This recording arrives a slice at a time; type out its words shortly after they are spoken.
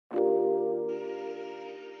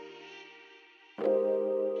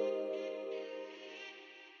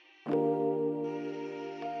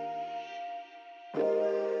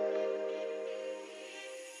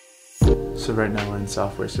So right now we're in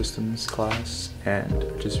software systems class, and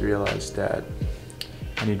I just realized that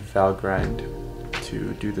I need Valgrind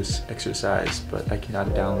to do this exercise, but I cannot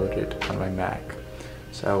download it on my Mac.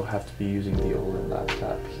 So I will have to be using the older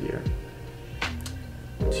laptop here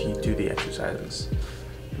to do the exercises.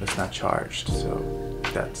 But it's not charged, so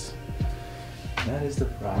that is the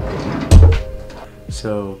problem.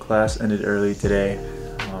 So class ended early today.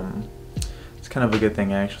 It's kind of a good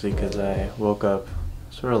thing actually, because I woke up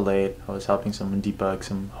sort of late. I was helping someone debug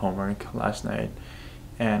some homework last night,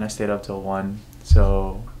 and I stayed up till 1,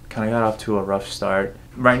 so kind of got off to a rough start.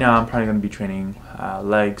 Right now I'm probably going to be training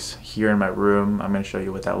legs here in my room. I'm going to show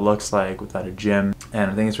you what that looks like without a gym.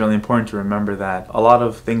 And I think it's really important to remember that a lot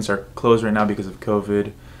of things are closed right now because of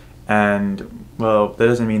COVID, and well, that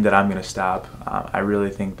doesn't mean that I'm going to stop. I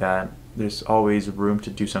really think that there's always room to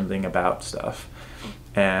do something about stuff.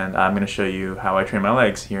 And I'm going to show you how I train my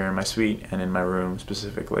legs here in my suite and in my room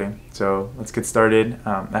specifically. So let's get started.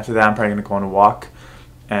 After that I'm probably going to go on a walk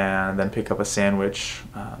and then pick up a sandwich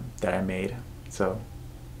that I made. So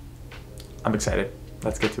I'm excited.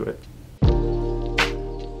 Let's get to it.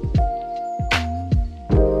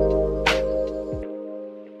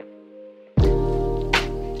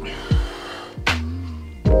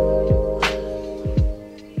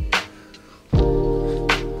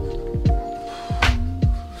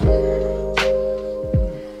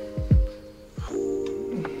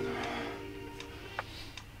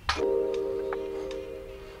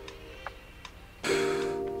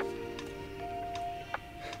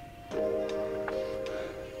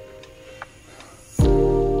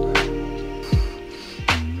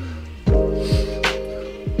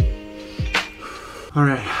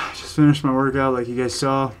 Alright, just finished my workout like you guys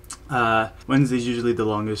saw. Wednesday's usually the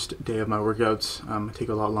longest day of my workouts. I take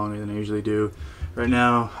a lot longer than I usually do. Right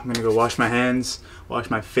now, I'm gonna go wash my hands, wash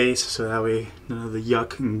my face, so that way none of the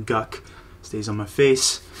yuck and guck stays on my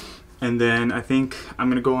face. And then I think I'm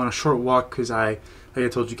gonna go on a short walk because like I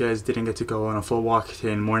told you guys, didn't get to go on a full walk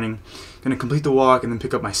today in the morning. Gonna complete the walk and then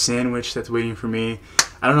pick up my sandwich that's waiting for me.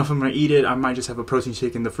 I don't know if I'm gonna eat it. I might just have a protein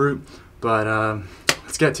shake in the fruit, but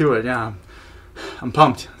let's get to it. Yeah. I'm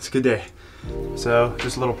pumped. It's a good day. So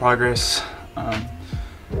just a little progress.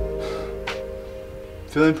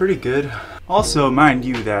 Feeling pretty good. Also, mind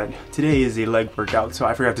you that today is a leg workout, so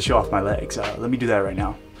I forgot to show off my legs. Let me do that right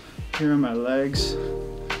now. Here are my legs.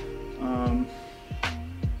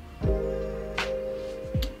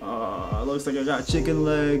 Looks like I got chicken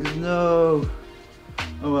legs. No.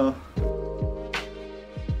 Oh well.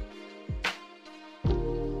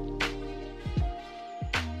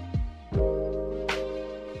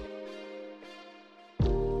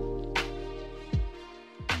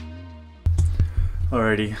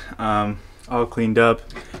 Alrighty, all cleaned up,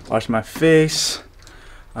 washed my face.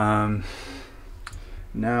 Now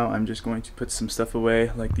I'm just going to put some stuff away,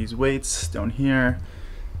 like these weights down here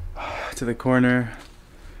to the corner,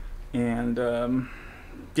 and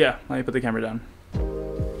yeah, let me put the camera down.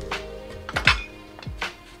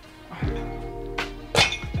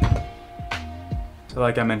 So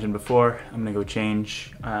like I mentioned before, I'm gonna go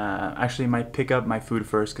change. Actually, I might pick up my food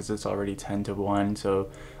first because it's already 10 to 1, so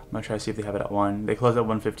I'm gonna try to see if they have it at 1. They close at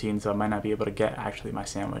 1:15, so I might not be able to get actually my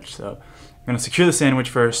sandwich. So I'm gonna secure the sandwich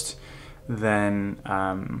first, then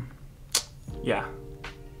yeah,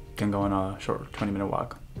 can go on a short 20-minute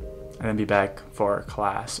walk, and then be back for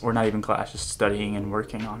class, or not even class, just studying and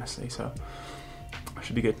working honestly. So I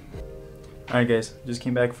should be good. Alright guys, just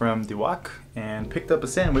came back from the walk and picked up a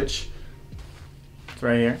sandwich. It's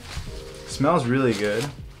right here. Smells really good.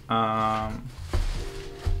 I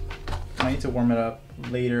need to warm it up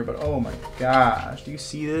later, but oh my gosh, do you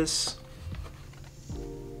see this?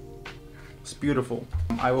 It's beautiful.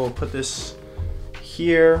 I will put this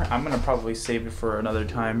here. I'm gonna probably save it for another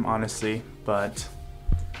time, honestly, but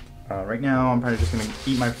right now I'm probably just gonna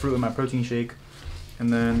eat my fruit and my protein shake,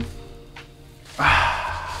 and then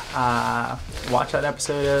watch that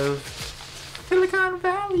episode of Silicon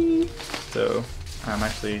Valley. So I'm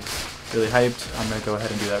actually really hyped. I'm gonna go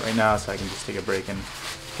ahead and do that right now so I can just take a break and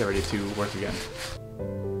get ready to work again.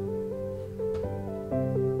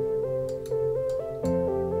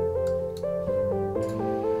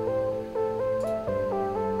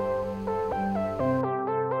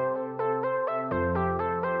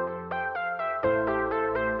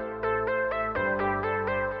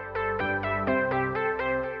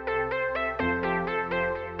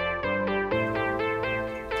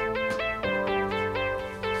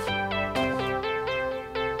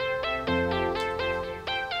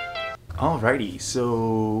 Alrighty,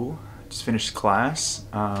 so just finished class.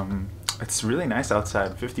 It's really nice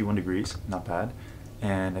outside, 51 degrees, not bad.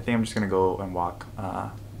 And I think I'm just gonna go and walk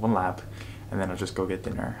one lap, and then I'll just go get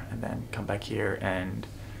dinner and then come back here and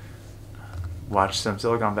watch some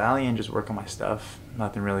Silicon Valley and just work on my stuff.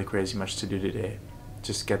 Nothing really crazy much to do today.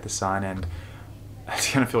 Just get the sun, and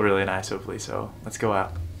it's gonna feel really nice hopefully, so let's go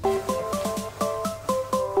out.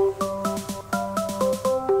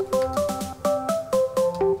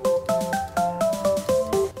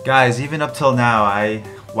 Guys, even up till now, I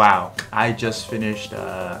just finished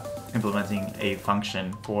implementing a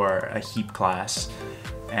function for a heap class,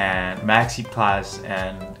 and max heap class,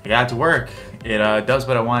 and I got it to work. It does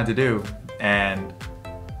what I wanted to do, and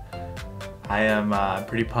I am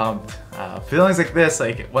pretty pumped. Feelings like this,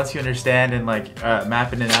 like once you understand and like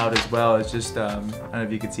mapping it out as well, it's just I don't know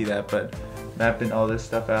if you can see that, but mapping all this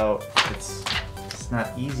stuff out, it's not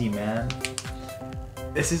easy, man.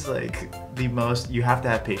 This is like the most, you have to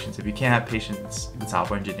have patience. If you can't have patience with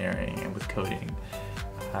software engineering and with coding,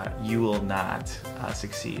 you will not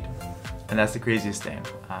succeed. And that's the craziest thing.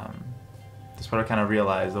 That's what I kind of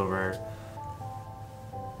realized over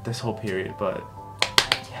this whole period, but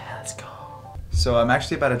yeah, let's go. So I'm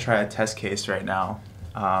actually about to try a test case right now.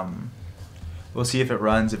 We'll see if it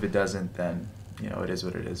runs. If it doesn't, then, you know, it is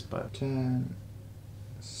what it is, but 10,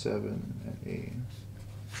 7, and 8.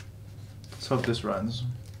 Let's hope this runs.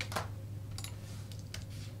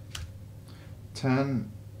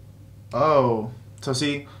 10. Oh, so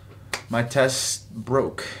see, my test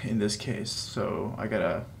broke in this case, so I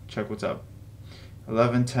gotta check what's up.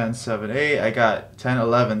 11, 10, 7, 8. I got 10,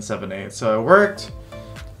 11, 7, 8. So it worked,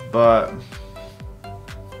 but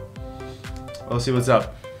we'll see what's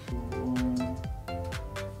up.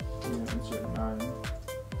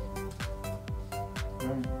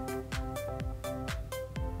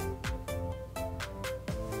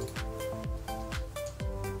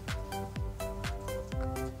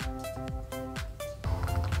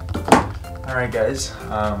 Alright guys,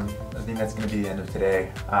 I think that's going to be the end of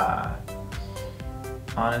today.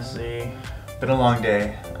 Honestly, been a long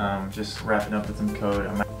day, just wrapping up with some code.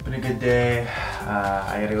 Been a good day.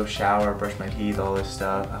 I gotta go shower, brush my teeth, all this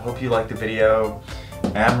stuff. I hope you liked the video.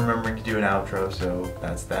 I am remembering to do an outro, so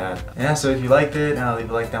that's that. Yeah, so if you liked it, leave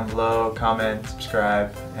a like down below, comment,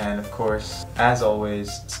 subscribe, and of course, as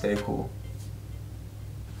always, stay cool.